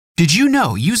Did you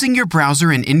know using your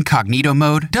browser in incognito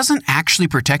mode doesn't actually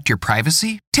protect your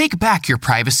privacy? Take back your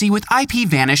privacy with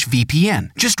IPVanish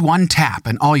VPN. Just one tap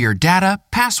and all your data,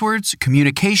 passwords,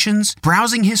 communications,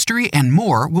 browsing history, and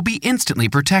more will be instantly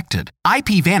protected.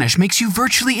 IPVanish makes you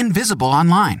virtually invisible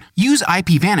online. Use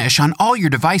IPVanish on all your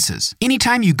devices,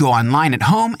 anytime you go online at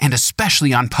home and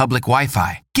especially on public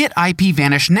Wi-Fi. Get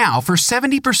IPVanish now for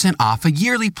 70% off a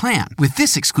yearly plan with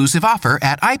this exclusive offer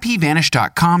at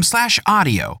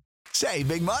ipvanish.com/audio. Save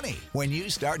big money when you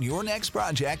start your next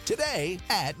project today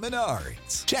at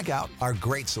Menards. Check out our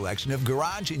great selection of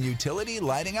garage and utility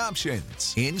lighting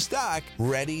options. In stock,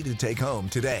 ready to take home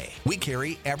today. We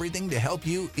carry everything to help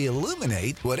you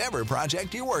illuminate whatever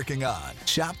project you're working on.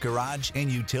 Shop garage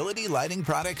and utility lighting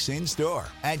products in store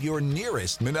at your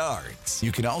nearest Menards.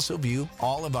 You can also view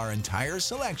all of our entire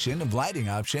selection of lighting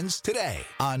options today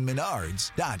on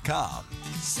Menards.com.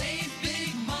 Save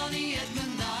big money at Menards.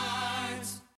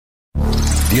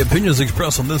 The opinions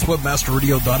expressed on this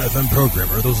WebmasterRadio.fm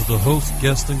program are those of the host,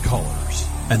 guests, and callers,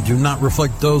 and do not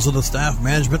reflect those of the staff,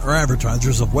 management, or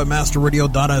advertisers of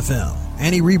WebmasterRadio.fm.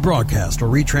 Any rebroadcast or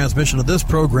retransmission of this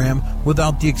program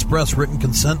without the express written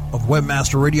consent of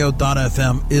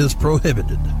WebmasterRadio.fm is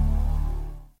prohibited.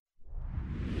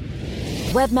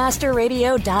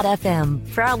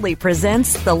 WebmasterRadio.fm proudly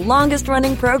presents the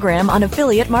longest-running program on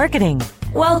affiliate marketing.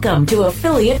 Welcome to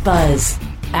Affiliate Buzz.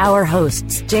 Our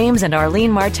hosts, James and Arlene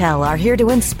Martell, are here to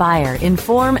inspire,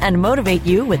 inform, and motivate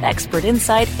you with expert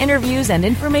insight, interviews, and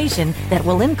information that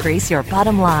will increase your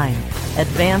bottom line.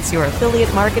 Advance your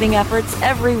affiliate marketing efforts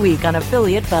every week on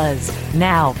Affiliate Buzz.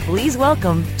 Now, please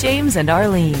welcome James and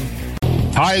Arlene.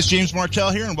 Hi, it's James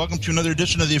Martell here, and welcome to another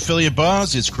edition of the Affiliate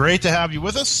Buzz. It's great to have you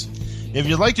with us. If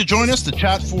you'd like to join us, the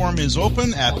chat forum is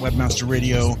open at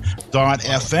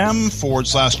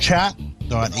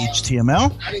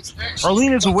webmasterradio.fm/chat.html.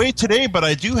 Arlene is away today, but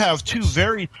I do have two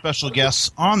very special guests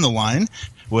on the line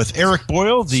with Eric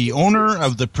Boyle, the owner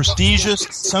of the prestigious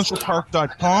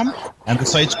CentralPark.com, and the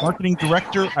site's marketing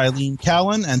director, Eileen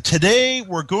Callan. And today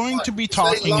we're going to be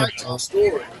talking about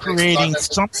creating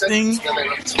something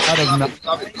out of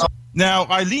nothing. Now,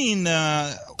 Eileen,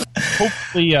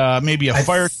 hopefully maybe a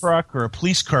fire truck or a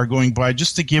police car going by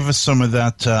just to give us some of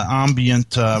that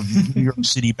ambient New York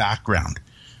City background.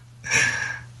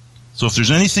 So if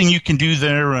there's anything you can do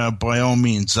there, by all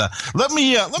means. Let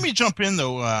me jump in,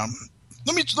 though.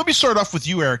 Let me start off with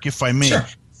you, Eric, if I may. Sure.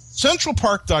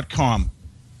 CentralPark.com.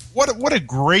 What a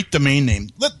great domain name.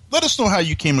 Let us know how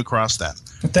you came across that.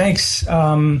 Thanks.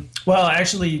 Well,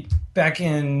 actually, back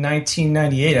in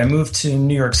 1998, I moved to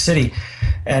New York City,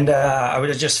 and I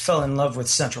just fell in love with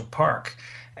Central Park.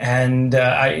 And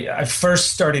I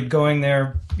first started going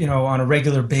there, on a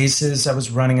regular basis. I was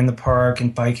running in the park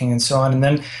and biking and so on. And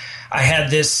then I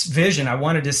had this vision. I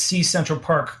wanted to see Central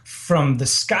Park from the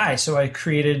sky, so I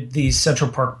created the Central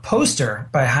Park poster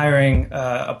by hiring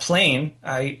a plane.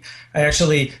 I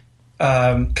actually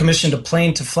commissioned a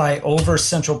plane to fly over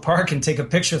Central Park and take a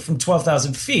picture from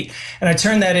 12,000 feet. And I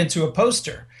turned that into a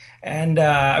poster. And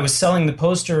I was selling the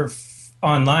poster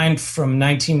online from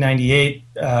 1998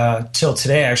 till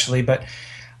today, actually. But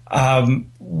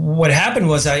what happened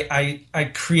was I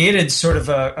created sort of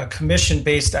a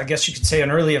commission-based, I guess you could say,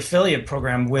 an early affiliate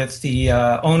program with the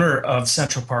owner of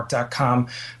CentralPark.com,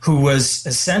 who was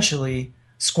essentially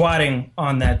squatting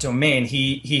on that domain.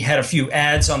 He had a few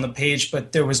ads on the page,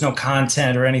 but there was no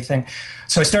content or anything.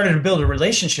 So I started to build a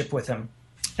relationship with him.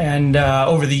 And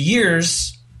over the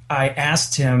years, I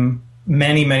asked him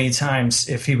many, many times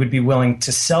if he would be willing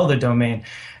to sell the domain.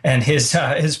 And his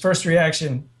first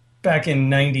reaction back in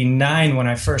 99 when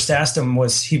I first asked him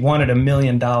was he wanted $1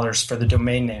 million for the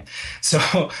domain name.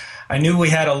 So I knew we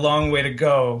had a long way to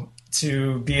go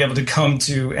to be able to come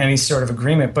to any sort of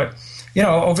agreement. But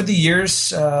over the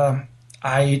years,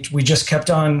 we just kept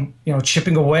on,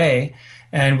 chipping away,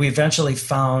 and we eventually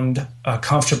found a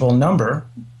comfortable number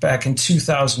back in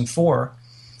 2004.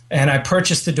 And I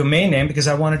purchased the domain name because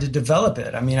I wanted to develop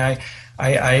it. I mean, I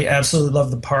absolutely love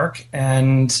the park,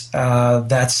 and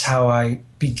that's how I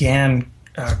began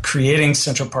creating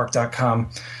CentralPark.com.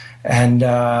 And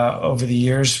over the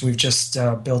years, we've just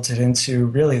built it into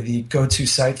really the go-to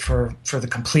site for the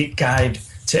complete guide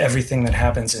to everything that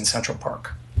happens in Central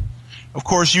Park. Of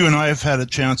course, you and I have had a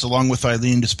chance, along with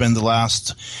Eileen, to spend the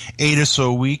last 8 or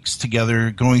so weeks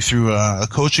together going through a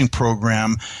coaching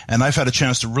program, and I've had a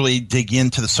chance to really dig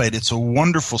into the site. It's a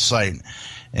wonderful site,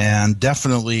 and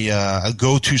definitely a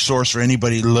go-to source for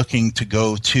anybody looking to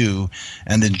go to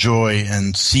and enjoy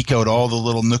and seek out all the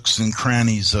little nooks and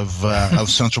crannies of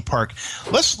Central Park.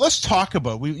 Let's talk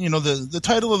about the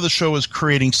title of the show is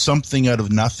Creating Something Out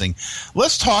of Nothing.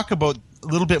 Let's talk about a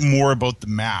little bit more about the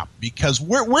map, because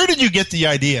where did you get the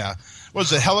idea?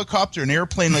 Was it a helicopter, an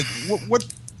airplane? Like what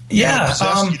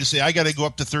possessed you to say, I got to go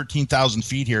up to 13,000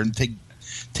 feet here and take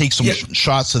some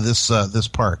shots of this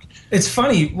park? It's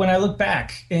funny, when I look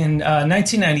back, in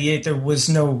 1998, there was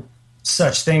no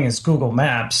such thing as Google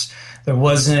Maps. There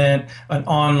wasn't an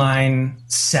online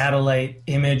satellite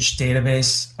image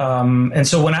database. And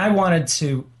so when I wanted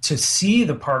to see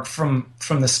the park from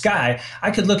the sky, I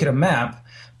could look at a map,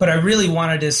 but I really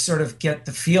wanted to sort of get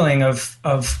the feeling of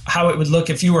how it would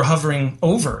look if you were hovering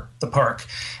over the park.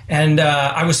 And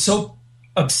I was so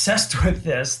obsessed with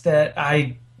this that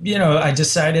I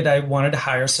decided I wanted to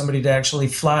hire somebody to actually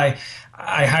fly.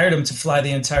 I hired them to fly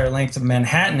the entire length of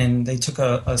Manhattan, and they took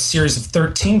a series of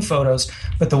 13 photos,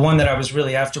 but the one that I was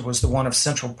really after was the one of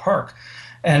Central Park.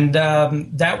 And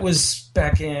that was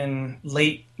back in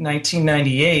late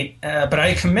 1998, but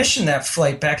I commissioned that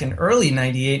flight back in early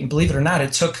 98, and believe it or not,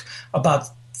 it took about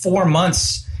 4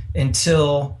 months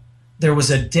until there was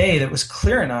a day that was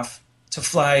clear enough to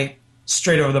fly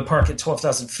straight over the park at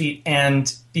 12,000 feet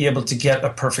and be able to get a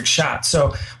perfect shot.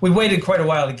 So we waited quite a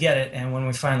while to get it, and when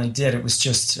we finally did, it was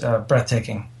just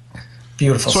breathtaking,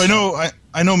 beautiful. So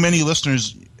I know many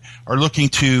listeners are looking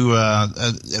to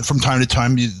from time to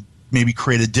time maybe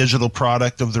create a digital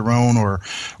product of their own, or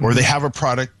they have a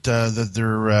product that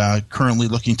they're currently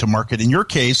looking to market. In your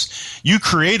case, you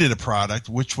created a product,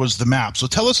 which was the map. So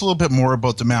tell us a little bit more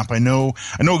about the map. I know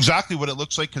exactly what it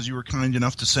looks like because you were kind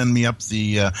enough to send me up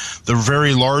the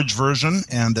very large version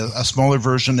and a smaller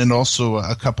version, and also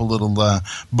a couple little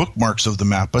bookmarks of the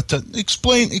map. But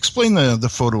explain the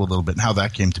photo a little bit and how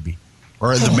that came to be.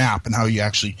 Or the map, and how you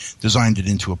actually designed it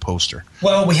into a poster.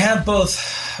 Well, we have both.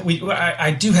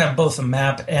 I do have both a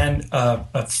map and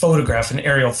a photograph, an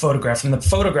aerial photograph. And the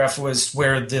photograph was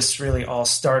where this really all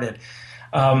started.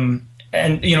 And,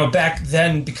 back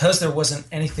then, because there wasn't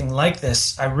anything like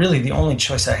this, the only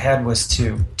choice I had was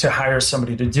to hire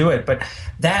somebody to do it. But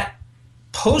that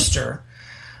poster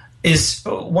is,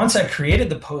 once I created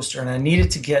the poster and I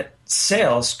needed to get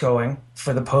sales going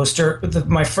for the poster,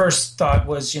 my first thought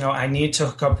was, I need to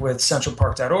hook up with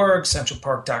centralpark.org,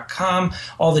 centralpark.com,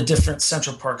 all the different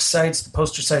Central Park sites, the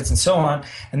poster sites, and so on.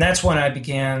 And that's when I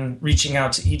began reaching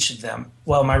out to each of them.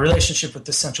 Well, my relationship with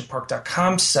the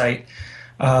centralpark.com site,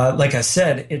 like I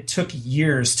said, it took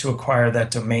years to acquire that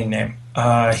domain name.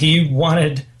 He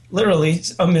wanted literally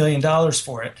 $1 million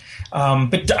for it.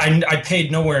 But I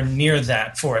paid nowhere near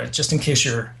that for it, just in case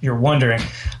you're wondering.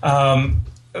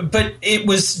 But it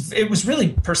was really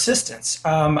persistence.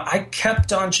 I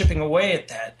kept on chipping away at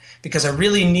that because I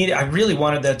really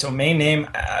wanted that domain name.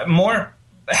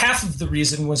 Half of the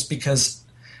reason was because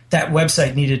that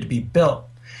website needed to be built.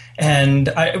 And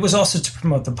it was also to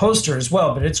promote the poster as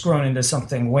well, but it's grown into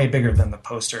something way bigger than the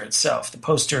poster itself. The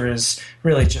poster is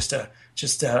really just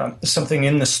something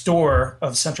in the store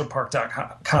of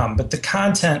centralpark.com. But the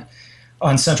content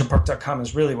on centralpark.com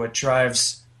is really what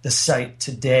drives the site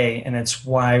today, and it's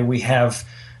why we have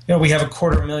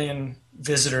 250,000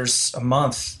 visitors a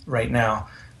month right now,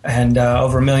 and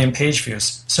over 1 million page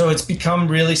views. So it's become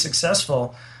really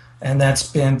successful, and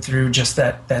that's been through just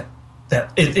that.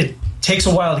 It takes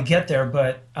a while to get there,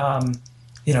 but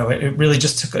it really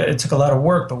just took a lot of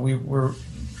work. But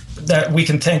we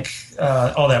can thank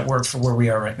all that work for where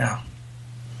we are right now.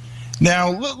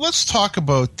 Now let's talk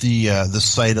about the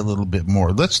site a little bit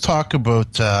more. Let's talk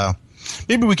about.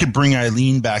 Maybe we could bring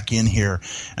Eileen back in here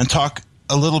and talk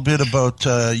a little bit about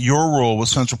your role with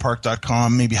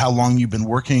centralpark.com, maybe how long you've been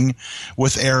working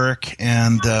with Eric,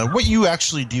 and what you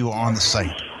actually do on the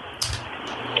site.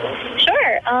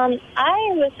 Sure. I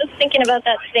was just thinking about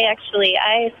that today, actually.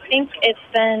 I think it's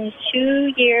been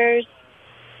 2 years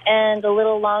and a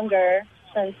little longer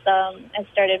since I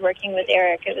started working with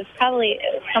Eric. It was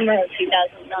summer of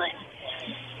 2009.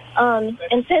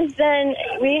 And since then,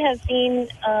 we have seen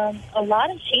a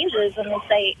lot of changes on the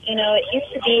site. It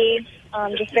used to be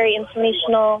just very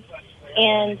informational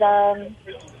and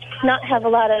not have a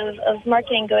lot of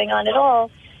marketing going on at all.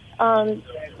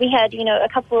 We had, a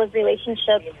couple of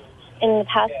relationships in the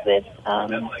past with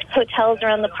hotels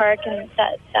around the park, and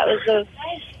that was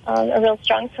a real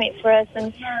strong point for us.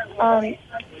 And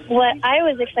what I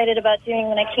was excited about doing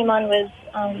when I came on was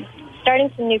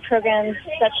starting some new programs,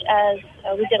 such as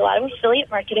we did a lot of affiliate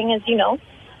marketing, as you know,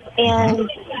 and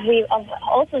we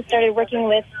also started working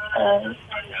with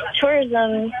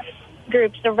tourism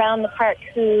groups around the park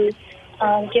who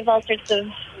give all sorts of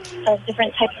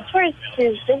different types of tours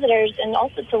to visitors and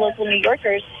also to local New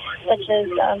Yorkers, such as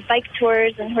bike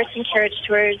tours and horse and carriage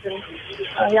tours, and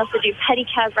we also do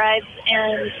pedicab rides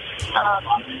and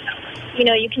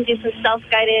you can do some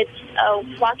self-guided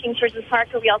walking tours of the park,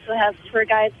 but we also have tour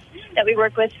guides that we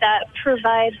work with that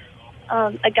provide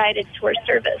a guided tour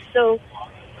service. So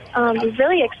we've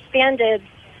really expanded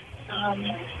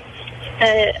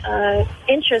the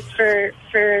interest for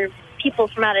people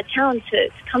from out of town to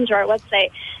come to our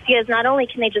website, because not only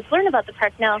can they just learn about the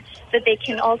park now, but they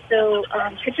can also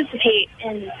participate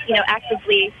in,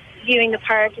 actively viewing the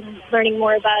park and learning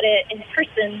more about it in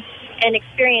person and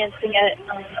experiencing it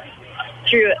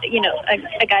through,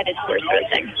 a guided tour sort of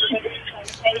thing.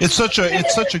 It's such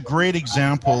a great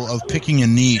example of picking a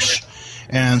niche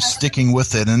and sticking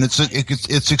with it. And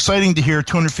it's exciting to hear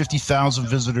 250,000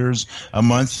 visitors a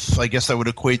month. I guess that would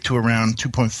equate to around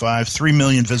 3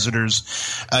 million visitors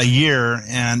a year.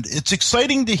 And it's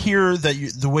exciting to hear that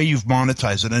the way you've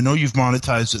monetized it. I know you've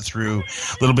monetized it through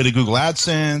a little bit of Google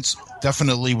AdSense,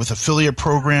 definitely with affiliate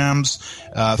programs,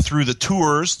 through the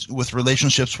tours, with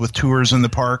relationships with tours in the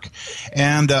park,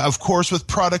 and of course with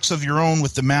products of your own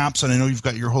with the maps. And I know you've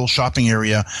got your whole shopping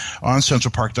area on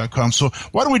centralpark.com. So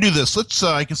why don't we do this? Let's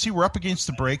I can see we're up against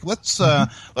the break. Let's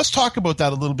talk about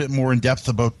that a little bit more in depth,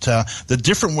 about the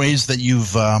different ways that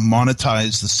you've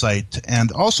monetized the site,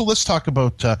 and also let's talk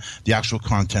about the actual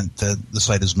content that the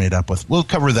site is made up with. We'll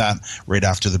cover that right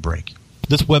after the break.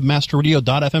 This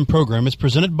WebmasterRadio.fm program is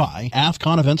presented by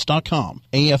AFCONEvents.com,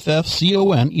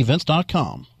 AFFCON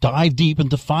events.com. Dive deep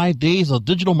into 5 days of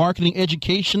digital marketing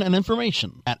education and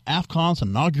information at AFCON's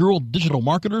inaugural Digital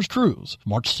Marketers Cruise,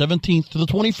 March 17th to the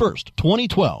 21st,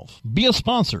 2012. Be a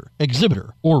sponsor,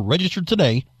 exhibitor, or register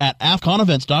today at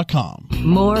AFCONEvents.com.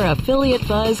 More affiliate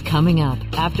buzz coming up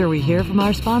after we hear from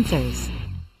our sponsors.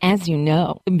 As you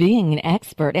know, being an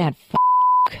expert at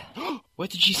What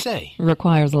did she say?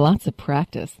 requires lots of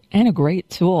practice and a great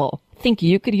tool. Think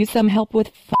you could use some help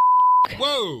with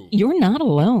Whoa! You're not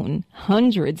alone.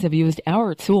 Hundreds have used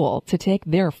our tool to take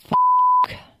their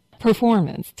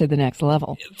performance to the next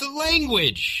level. The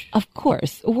language! Of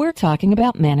course, we're talking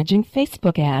about managing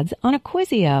Facebook ads on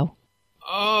Acquisio.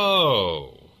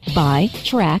 Oh. Buy,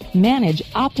 track, manage,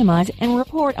 optimize, and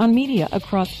report on media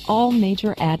across all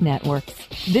major ad networks.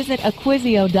 Visit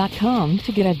Acquisio.com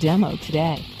to get a demo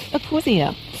today.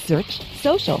 Acquisio. Search,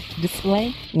 social,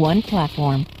 display, one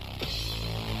platform.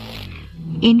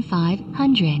 In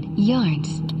 500 yards,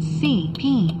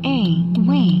 CPA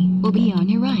Way will be on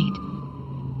your right.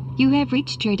 You have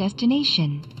reached your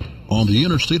destination. On the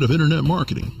interstate of internet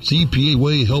marketing, CPA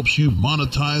Way helps you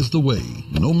monetize the way.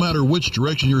 No matter which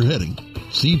direction you're heading,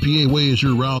 CPA Way is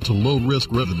your route to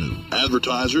low-risk revenue.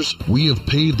 Advertisers, we have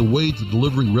paved the way to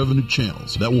delivering revenue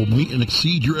channels that will meet and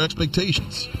exceed your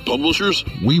expectations. Publishers,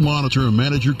 we monitor and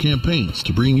manage your campaigns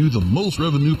to bring you the most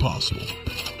revenue possible.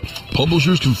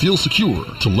 Publishers can feel secure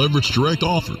to leverage direct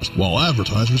offers, while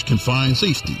advertisers can find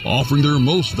safety, offering their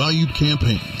most valued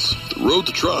campaigns. The road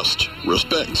to trust,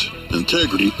 respect,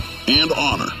 integrity, and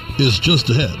honor is just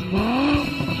ahead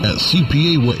at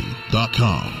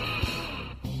CPAWay.com.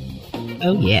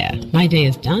 Oh yeah, my day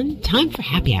is done. Time for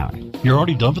happy hour. You're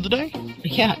already done for the day?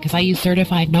 Yeah, because I use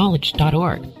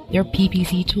CertifiedKnowledge.org. Their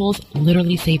PPC tools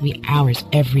literally save me hours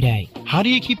every day. How do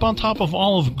you keep on top of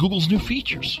all of Google's new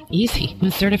features? Easy.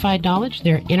 With Certified Knowledge,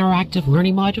 their interactive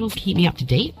learning modules keep me up to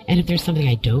date, and if there's something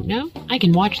I don't know, I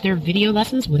can watch their video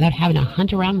lessons without having to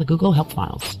hunt around the Google Help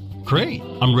files. Great.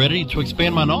 I'm ready to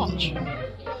expand my knowledge.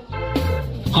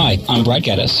 Hi, I'm Brad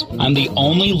Geddes. I'm the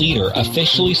only leader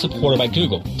officially supported by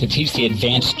Google to teach the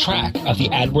advanced track of the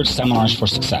AdWords Seminars for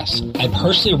Success. I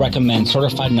personally recommend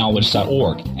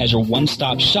CertifiedKnowledge.org as your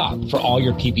one-stop shop for all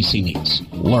your PPC needs.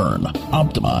 Learn,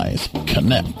 optimize,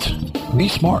 connect. Be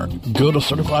smart. Go to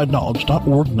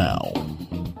CertifiedKnowledge.org now.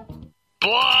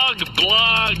 Blog.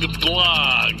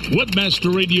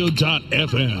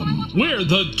 Webmasterradio.fm. We're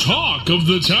the talk of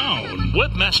the town.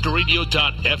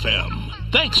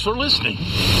 Webmasterradio.fm. Thanks for listening.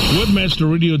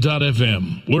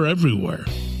 Webmasterradio.fm. We're everywhere.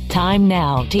 Time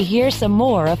now to hear some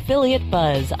more affiliate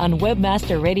buzz on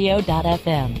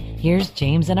WebmasterRadio.fm. Here's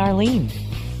James and Arlene.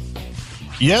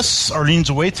 Yes, Arlene's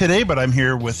away today, but I'm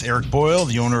here with Eric Boyle,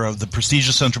 the owner of the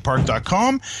prestigious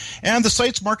CentralPark.com, and the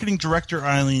site's marketing director,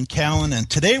 Eileen Callan. And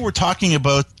today we're talking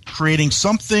about creating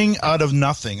something out of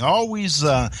nothing. Always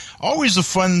a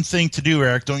fun thing to do,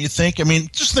 Eric, don't you think? I mean,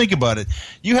 just think about it.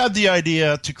 You had the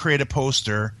idea to create a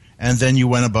poster, and then you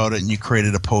went about it and you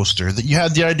created a poster. That you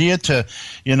had the idea to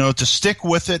stick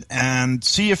with it and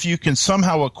see if you can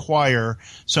somehow acquire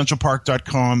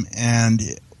CentralPark.com,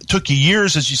 and took you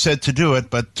years, as you said, to do it,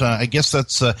 but I guess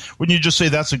that's wouldn't you just say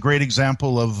that's a great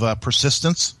example of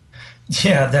persistence?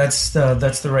 Yeah, that's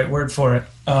the right word for it,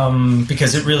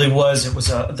 because it really was. It was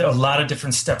a lot of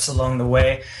different steps along the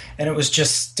way, and it was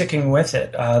just sticking with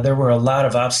it. There were a lot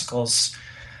of obstacles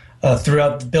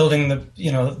throughout building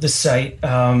the site.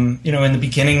 In the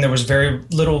beginning there was very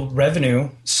little revenue,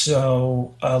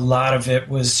 so a lot of it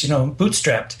was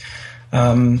bootstrapped.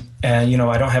 And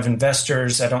I don't have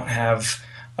investors. I don't have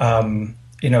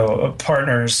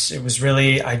partners. It was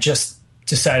really, I just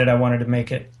decided I wanted to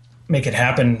make it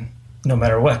happen no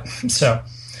matter what. So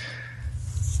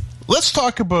let's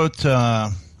talk about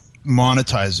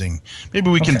monetizing.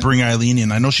 Maybe we can bring Eileen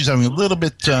in. I know she's having a little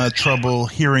bit trouble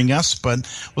hearing us, but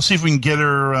we'll see if we can get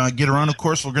her on. Of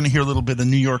course, we're going to hear a little bit of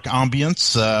New York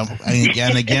ambience,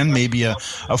 and again, maybe a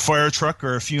fire truck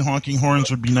or a few honking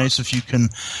horns would be nice if you can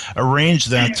arrange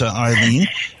that, Eileen.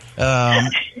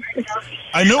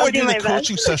 I know I did a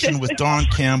coaching session with Don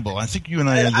Campbell. I think you and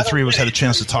I, the three of us, had a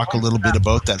chance to talk a little bit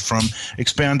about that from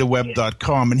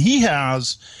expandaweb.com, and he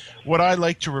has what I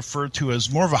like to refer to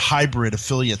as more of a hybrid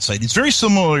affiliate site. He's very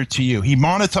similar to you. He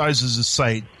monetizes his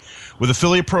site with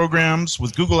affiliate programs,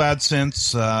 with Google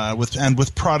AdSense,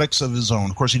 with products of his own.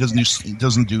 Of course, he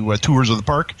doesn't do tours of the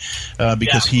park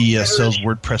because he sells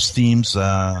WordPress themes,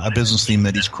 a business theme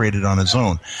that he's created on his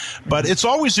own. But it's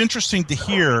always interesting to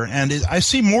hear, and I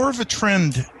see more of a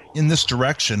trend in this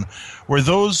direction where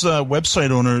those website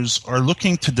owners are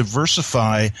looking to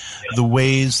diversify the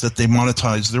ways that they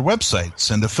monetize their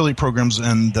websites, and affiliate programs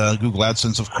and Google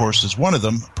AdSense, of course, is one of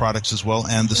them, products as well,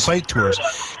 and the site tours.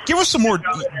 Give us some more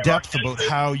depth about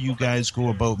how you guys go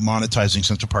about monetizing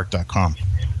CentralPark.com.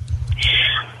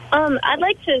 I'd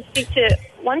like to speak to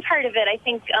one part of it. I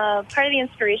think part of the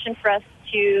inspiration for us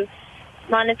to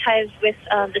monetize with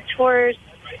the tours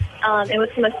and with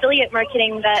some affiliate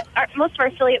marketing, that most of our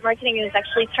affiliate marketing is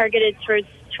actually targeted towards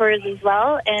tours as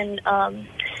well, and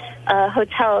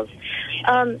hotels.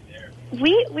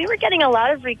 We were getting a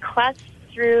lot of requests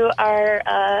through our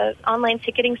online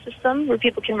ticketing system where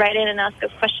people can write in and ask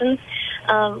us questions.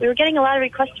 We were getting a lot of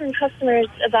requests from customers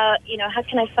about, how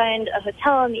can I find a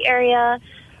hotel in the area,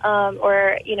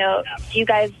 or, do you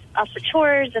guys offer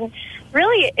tours? And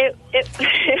really, it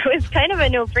was kind of a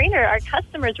no-brainer. Our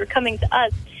customers were coming to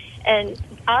us and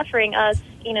offering us,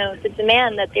 the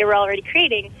demand that they were already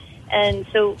creating. And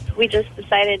so we just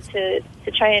decided to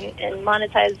try and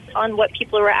monetize on what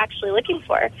people were actually looking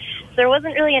for. So there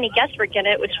wasn't really any guesswork in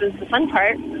it, which was the fun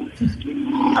part.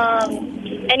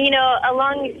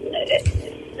 Along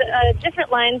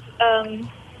different lines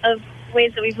of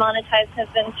ways that we've monetized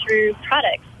have been through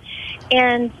products.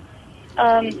 And,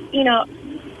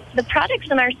 the products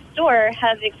in our store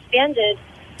have expanded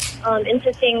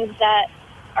into things that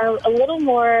are a little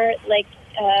more like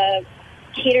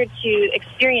catered to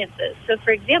experiences. So,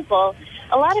 for example,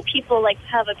 a lot of people like to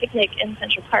have a picnic in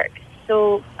Central Park.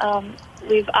 So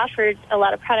we've offered a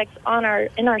lot of products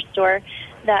in our store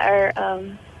that are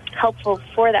helpful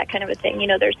for that kind of a thing.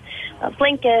 There's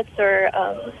blankets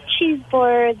or cheese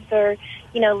boards or,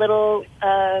 little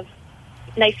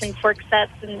knife and fork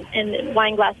sets and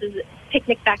wine glasses,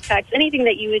 picnic backpacks, anything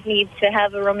that you would need to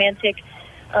have a romantic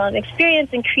experience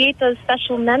and create those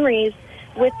special memories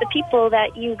with the people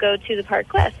that you go to the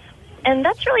park with. And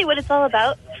that's really what it's all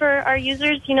about for our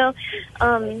users.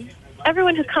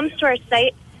 Everyone who comes to our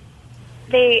site,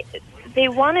 they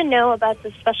want to know about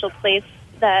this special place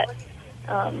that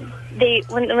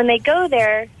when they go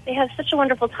there, they have such a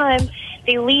wonderful time.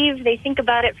 They leave, they think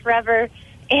about it forever,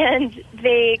 and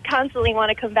they constantly want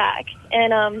to come back.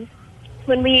 And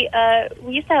when we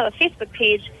used to have a Facebook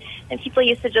page, and people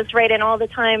used to just write in all the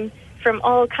time from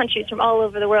all countries, from all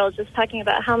over the world, just talking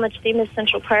about how much they miss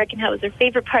Central Park and how it was their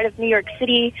favorite part of New York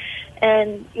City,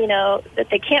 and, that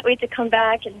they can't wait to come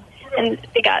back, and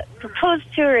they got proposed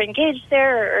to or engaged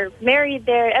there or married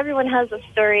there. Everyone has a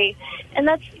story. And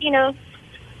that's,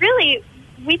 really,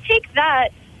 we take that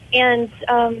and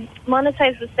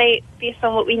monetize the site based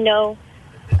on what we know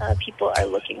people are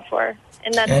looking for.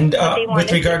 And that's what they want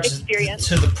with regards to experience.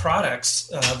 To the products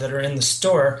that are in the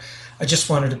store, I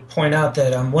just wanted to point out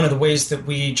that one of the ways that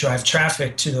we drive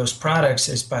traffic to those products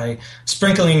is by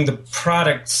sprinkling the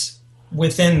products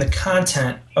within the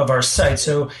content of our site.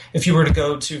 So if you were to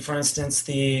go to, for instance,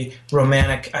 the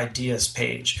Romantic Ideas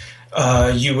page,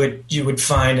 you would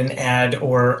find an ad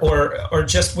or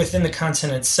just within the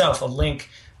content itself, a link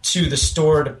to the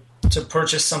store to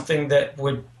purchase something that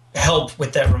would help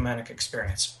with that romantic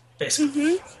experience,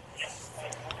 basically. Mm-hmm.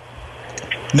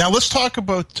 Now let's talk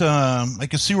about. I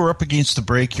can see we're up against the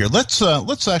break here. Let's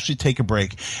actually take a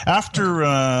break. After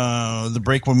the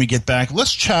break, when we get back,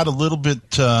 let's chat a little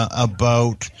bit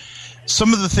about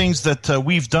some of the things that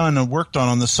we've done and worked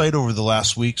on the site over the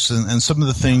last weeks, and some of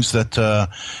the things that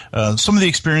some of the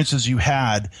experiences you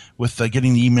had with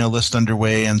getting the email list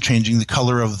underway and changing the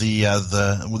color of the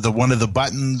one of the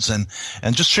buttons, and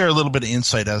just share a little bit of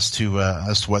insight as to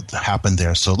what happened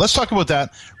there. So let's talk about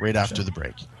that right after the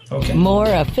break. Okay. More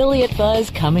Affiliate Buzz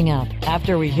coming up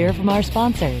after we hear from our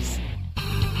sponsors.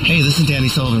 Hey, this is Danny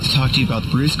Sullivan to talk to you about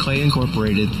Bruce Clay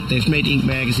Incorporated. They've made Inc.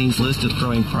 Magazine's list of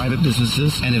growing private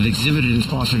businesses and have exhibited and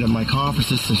sponsored at my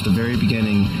conferences since the very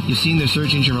beginning. You've seen their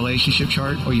search engine relationship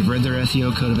chart, or you've read their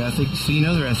SEO code of ethics, so you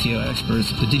know they're SEO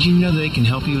experts. But did you know they can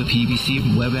help you with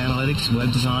PPC, web analytics,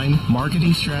 web design,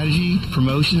 marketing strategy,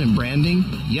 promotion, and branding?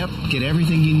 Yep, get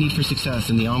everything you need for success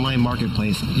in the online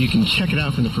marketplace. You can check it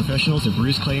out from the professionals at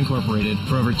Bruce Clay Incorporated.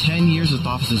 For over 10 years with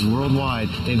offices worldwide,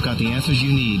 they've got the answers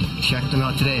you need. Check them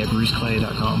out today at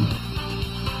bruceclay.com.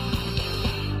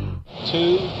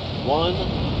 2,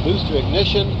 1, booster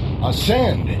ignition.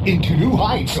 Ascend into new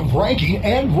heights of ranking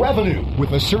and revenue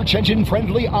with a search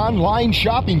engine-friendly online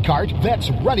shopping cart that's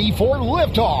ready for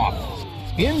liftoff.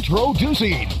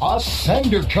 Introducing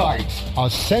Ascender Cart.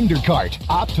 Ascender Cart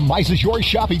optimizes your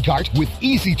shopping cart with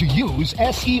easy-to-use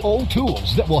SEO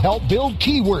tools that will help build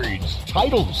keywords,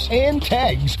 titles, and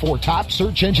tags for top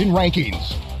search engine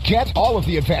rankings. Get all of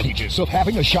the advantages of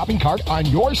having a shopping cart on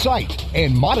your site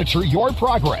and monitor your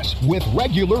progress with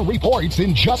regular reports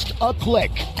in just a click.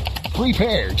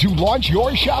 Prepare to launch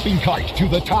your shopping cart to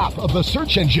the top of the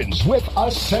search engines with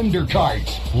Ascender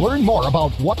Cart. Learn more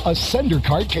about what Ascender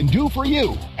Cart can do for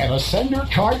you at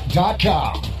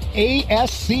ascendercart.com.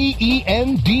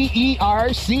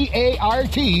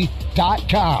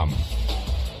 ASCENDERCART.com.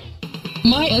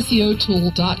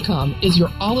 MySEOtool.com is your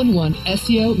all-in-one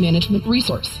SEO management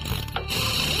resource.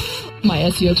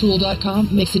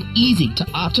 MySEOtool.com makes it easy to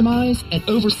optimize and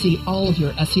oversee all of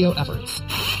your SEO efforts.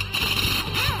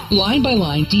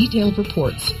 Line-by-line detailed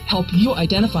reports help you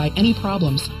identify any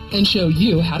problems and show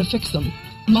you how to fix them.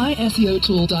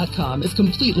 MySEOtool.com is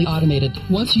completely automated.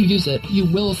 Once you use it, you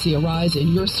will see a rise in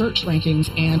your search rankings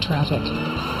and traffic.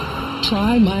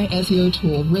 Try My SEO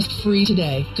Tool risk-free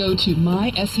today. Go to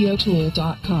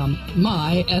myseotool.com.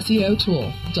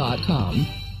 myseotool.com.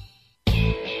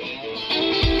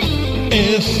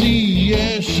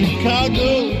 SCS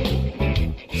Chicago.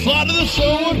 Fly to the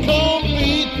shore, come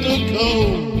meet the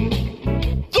cold.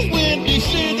 The Windy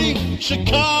City,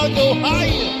 Chicago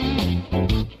Hyatt.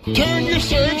 Turn your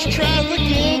search traffic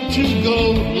into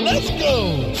gold. Let's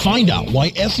go. Find out why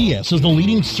SES is the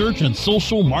leading search and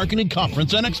social marketing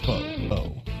conference and expo.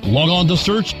 Log on to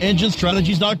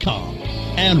searchenginestrategies.com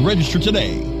and register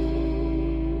today.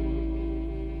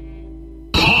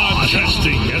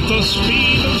 Podcasting at the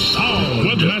speed of sound.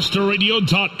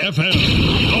 Webmasterradio.fm,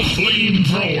 the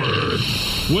flamethrower.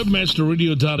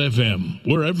 Webmasterradio.fm,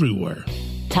 we're everywhere.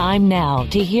 Time now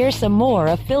to hear some more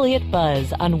affiliate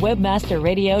buzz on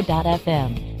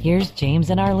webmasterradio.fm. Here's James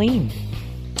and Arlene.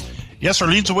 Yes,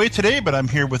 Arlene's away today, but I'm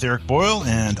here with Eric Boyle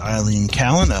and Eileen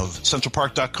Callan of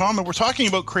centralpark.com, and we're talking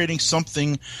about creating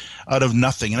something out of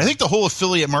nothing. And I think the whole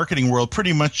affiliate marketing world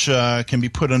pretty much can be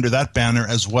put under that banner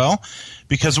as well,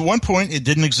 because at one point it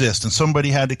didn't exist, and somebody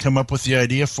had to come up with the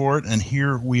idea for it, and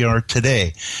here we are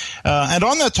today. And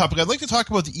on that topic, I'd like to talk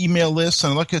about the email list,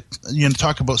 and I'd like to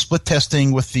talk about split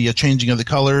testing with the changing of the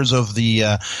colors of the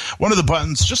one of the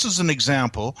buttons, just as an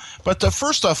example. But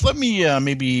first off, let me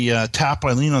maybe tap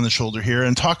Eileen on the shoulder here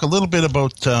and talk a little bit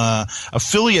about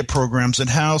affiliate programs and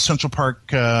how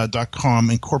centralpark.com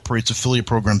incorporates affiliate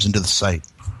programs into the site.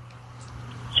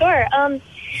 Sure.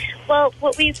 Well,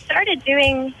 what we started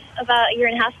doing about a year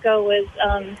and a half ago was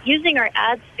using our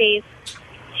ad space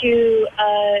to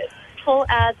pull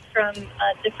ads from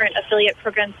different affiliate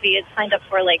programs we had signed up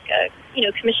for, like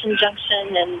Commission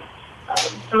Junction and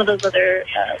some of those other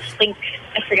link.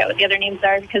 I forget what the other names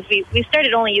are, because we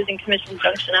started only using Commission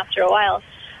Junction after a while.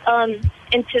 And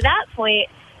to that point,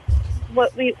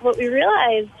 what we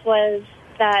realized was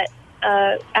that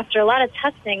after a lot of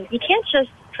testing, you can't just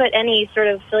put any sort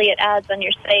of affiliate ads on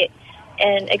your site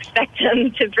and expect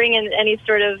them to bring in any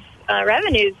sort of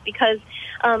revenues, because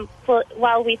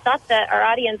while we thought that our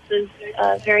audience is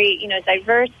very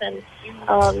diverse and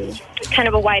kind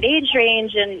of a wide age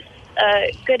range and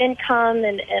good income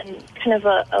and kind of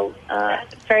a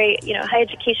very high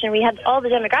education, we had all the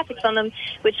demographics on them,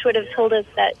 which would have told us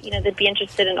that they'd be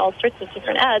interested in all sorts of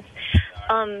different ads.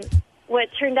 What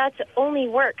turned out to only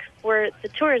work were the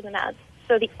tourism ads.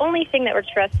 So the only thing that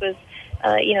worked for us was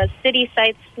City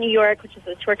Sites New York, which is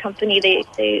a tour company. They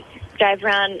drive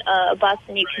around a bus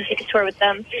and you can take a tour with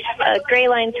them. Gray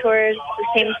Line Tours, the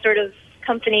same sort of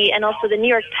company, and also the New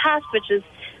York Pass, which is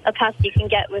a pass you can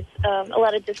get with a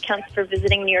lot of discounts for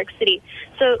visiting New York City.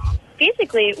 So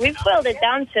basically, we've boiled it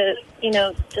down to,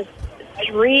 just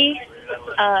 3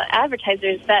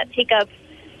 advertisers that take up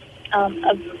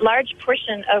a large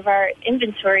portion of our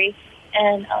inventory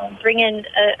and bring in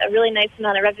a really nice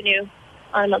amount of revenue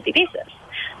on a monthly basis.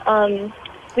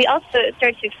 We also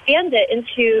started to expand it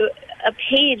into a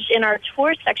page in our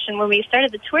tour section. When we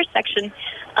started the tour section,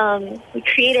 we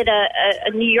created a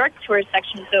New York tour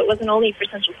section, so it wasn't only for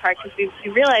Central Park, because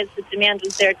we realized the demand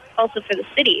was there also for the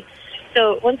city.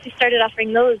 So once we started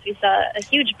offering those, we saw a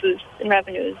huge boost in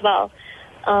revenue as well.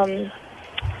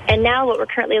 And now what we're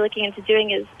currently looking into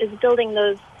doing is building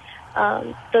those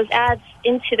ads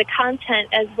into the content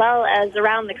as well as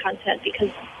around the content,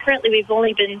 because currently we've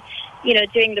only been,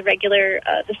 doing the regular,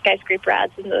 the skyscraper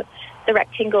ads and the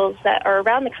rectangles that are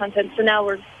around the content. So now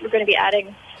we're going to be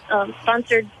adding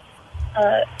sponsored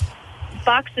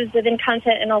boxes within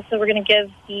content, and also we're going to give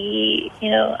the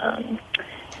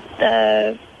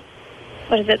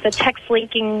the text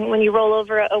linking when you roll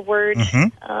over a word.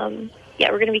 Mm-hmm.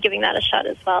 We're going to be giving that a shot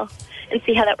as well and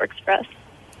see how that works for us.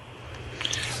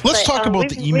 Let's talk about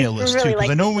the email list, too, because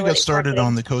I know when we got started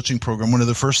on the coaching program, one of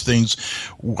the first things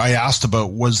I asked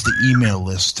about was the email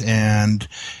list, and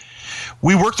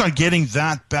we worked on getting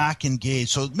that back engaged.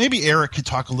 So maybe Eric could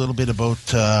talk a little bit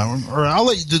about, or I'll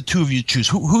let the two of you choose.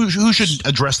 Who should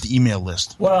address the email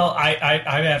list? Well,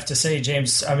 I have to say,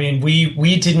 James, I mean,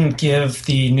 we didn't give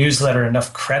the newsletter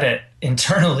enough credit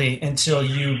internally until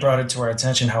you brought it to our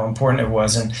attention how important it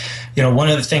was. And, one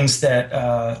of the things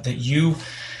that you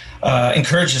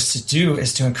encourage us to do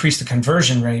is to increase the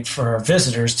conversion rate for our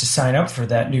visitors to sign up for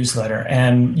that newsletter.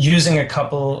 And using a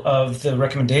couple of the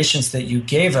recommendations that you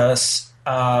gave us,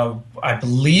 I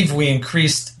believe we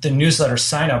increased the newsletter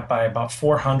sign up by about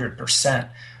 400%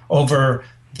 over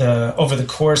the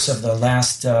course of the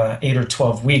last 8 or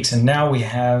 12 weeks. And now we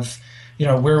have,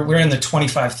 we're in the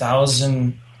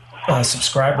 25,000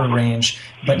 subscriber range,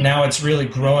 but now it's really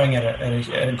growing at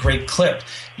a great clip.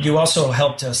 You also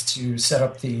helped us to set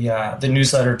up the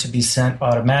newsletter to be sent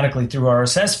automatically through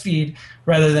RSS feed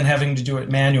rather than having to do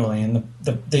it manually. And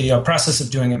the process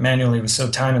of doing it manually was so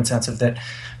time intensive that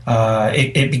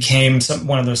it became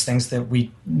one of those things that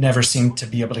we never seemed to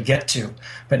be able to get to.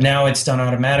 But now it's done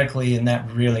automatically, and that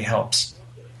really helps.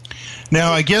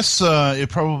 Now, I guess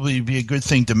it'd probably be a good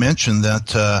thing to mention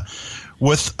that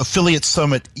with Affiliate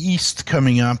Summit East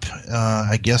coming up,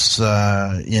 I guess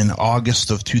in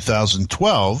August of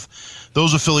 2012,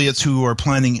 those affiliates who are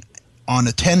planning on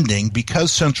attending,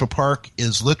 because Central Park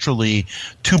is literally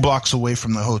 2 blocks away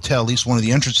from the hotel, at least one of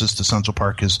the entrances to Central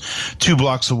Park is 2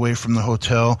 blocks away from the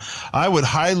hotel, I would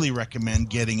highly recommend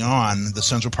getting on the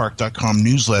centralpark.com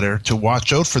newsletter to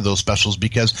watch out for those specials,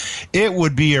 because it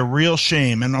would be a real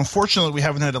shame. And unfortunately, we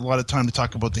haven't had a lot of time to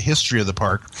talk about the history of the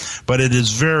park, but it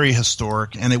is very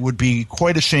historic, and it would be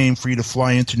quite a shame for you to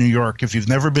fly into New York if you've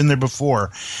never been there before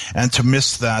and to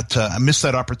miss that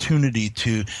opportunity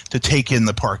to take in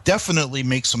the park. Definitely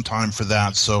make some time for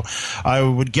that. So I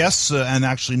would guess and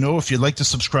actually know, if you'd like to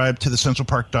subscribe to the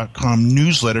centralpark.com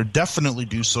newsletter, definitely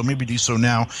do so. Maybe do so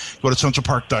now. Go to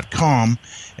centralpark.com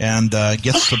and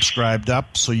get subscribed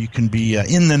up so you can be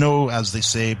in the know, as they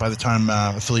say, by the time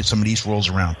Affiliate Summit East rolls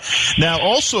around. Now,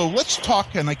 also, let's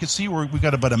talk, and I can see we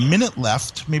got about a minute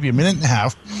left, maybe a minute and a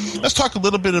half. Let's talk a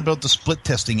little bit about the split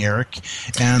testing, Eric,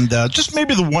 and just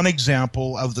maybe the one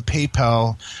example of the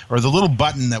PayPal, or the little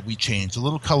button that we changed, the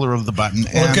little color of the button,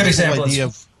 and the whole idea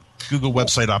of Google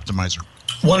Website Optimizer.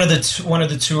 One of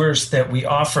the tours that we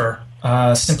offer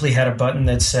simply had a button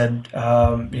that said,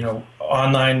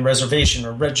 online reservation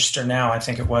or register now, I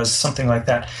think it was, something like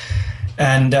that.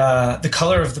 And the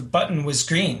color of the button was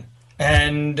green.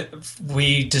 And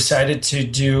we decided to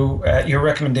do, at your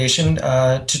recommendation,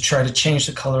 to try to change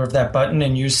the color of that button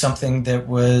and use something that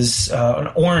was an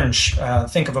orange.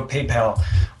 Think of a PayPal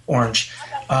orange.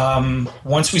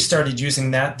 Once we started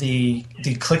using that, the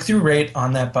click-through rate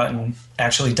on that button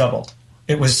actually doubled.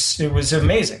 It was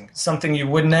amazing, something you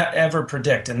wouldn't ever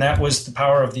predict, and that was the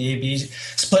power of the A/B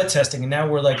split testing. And now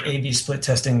we're like A/B split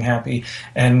testing happy,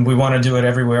 and we want to do it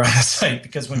everywhere on the site,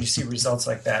 because when you see results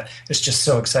like that, it's just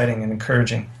so exciting and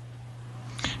encouraging.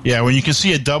 Yeah, when you can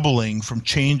see a doubling from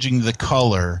changing the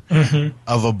color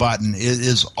of a button, it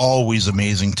is always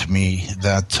amazing to me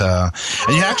that,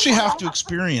 and you actually have to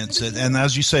experience it. And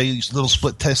as you say, it's a little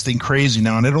split testing crazy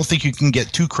now, and I don't think you can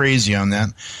get too crazy on that,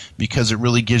 because it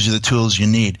really gives you the tools you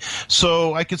need.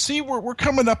 So I can see we're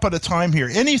coming up at a time here.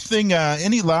 Anything,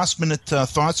 any last minute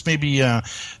thoughts? Maybe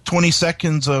 20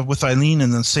 seconds with Eileen,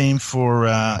 and the same for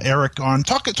Eric on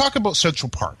talk about Central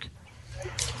Park.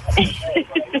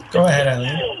 Go ahead,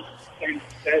 Eileen.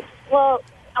 Well,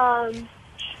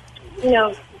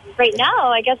 right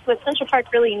now, I guess what Central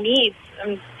Park really needs,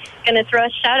 I'm going to throw a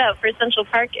shout out for Central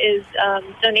Park, is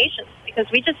donations, because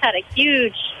we just had a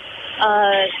huge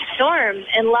storm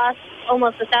and lost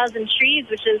almost 1,000 trees,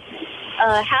 which is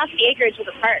half the acreage of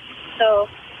the park. So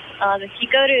if you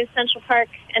go to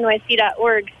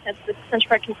centralparknyc.org, that's the Central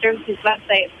Park Conservancy's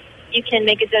website, you can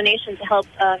make a donation to help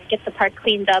get the park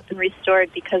cleaned up and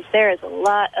restored, because there is a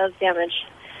lot of damage.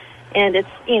 And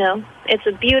it's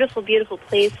a beautiful, beautiful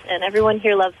place, and everyone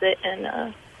here loves it,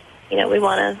 and, we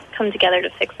want to come together to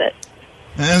fix it.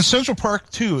 And Central Park,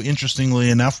 too, interestingly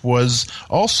enough, was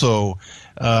also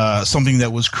something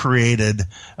that was created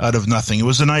out of nothing. It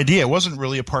was an idea. It wasn't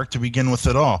really a park to begin with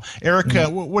at all. Eric,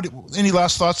 what any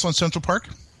last thoughts on Central Park?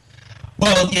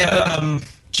 Well,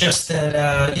 just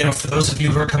that, for those of you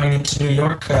who are coming into New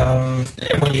York,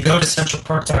 when you go to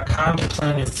centralpark.com to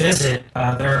plan your visit,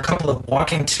 there are a couple of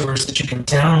walking tours that you can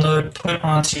download, put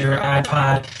onto your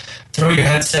iPod, throw your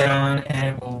headset on,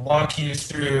 and it will walk you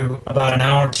through about an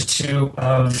hour to two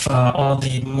of all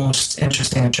the most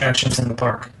interesting attractions in the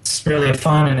park. It's really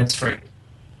fun, and it's free.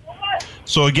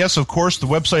 So I guess, of course, the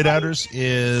website address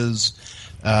is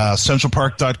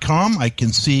centralpark.com. I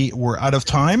can see we're out of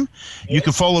time. You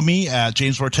can follow me at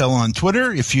James Martell on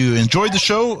Twitter. If you enjoyed the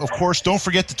show, of course, don't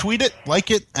forget to tweet it,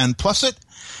 like it, and plus it.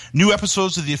 New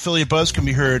episodes of the Affiliate Buzz can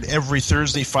be heard every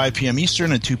Thursday, 5 p.m.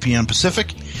 Eastern and 2 p.m.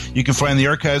 Pacific. You can find the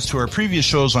archives to our previous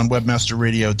shows on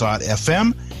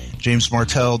webmasterradio.fm,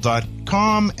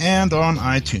 jamesmartell.com, and on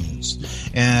iTunes.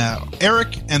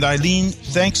 Eric and Eileen,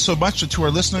 thanks so much. And to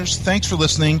our listeners, thanks for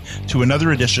listening to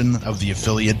another edition of the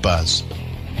Affiliate Buzz.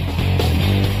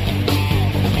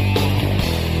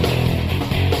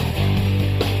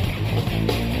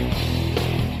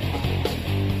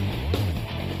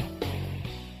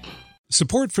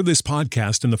 Support for this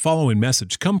podcast and the following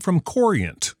message come from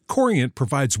Corient. Corient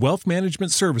provides wealth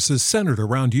management services centered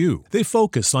around you. They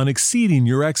focus on exceeding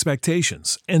your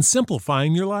expectations and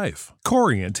simplifying your life.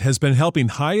 Corient has been helping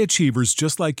high achievers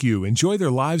just like you enjoy their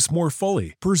lives more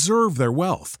fully, preserve their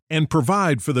wealth, and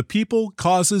provide for the people,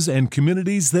 causes, and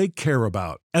communities they care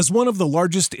about. As one of the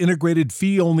largest integrated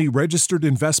fee-only registered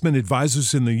investment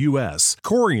advisors in the U.S.,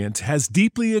 Corient has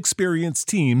deeply experienced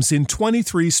teams in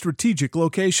 23 strategic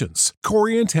locations.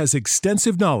 Corient has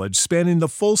extensive knowledge spanning the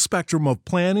full spectrum of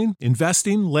planning,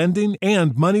 investing, lending,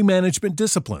 and money management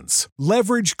disciplines.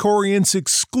 Leverage Corient's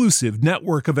exclusive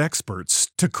network of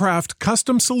experts to craft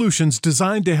custom solutions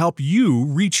designed to help you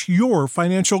reach your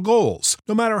financial goals,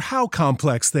 no matter how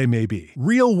complex they may be.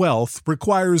 Real wealth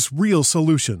requires real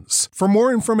solutions. For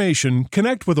more information,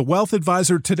 connect with a wealth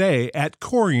advisor today at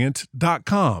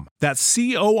Corient.com. That's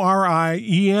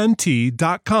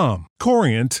Corient.com.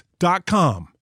 Corient.com.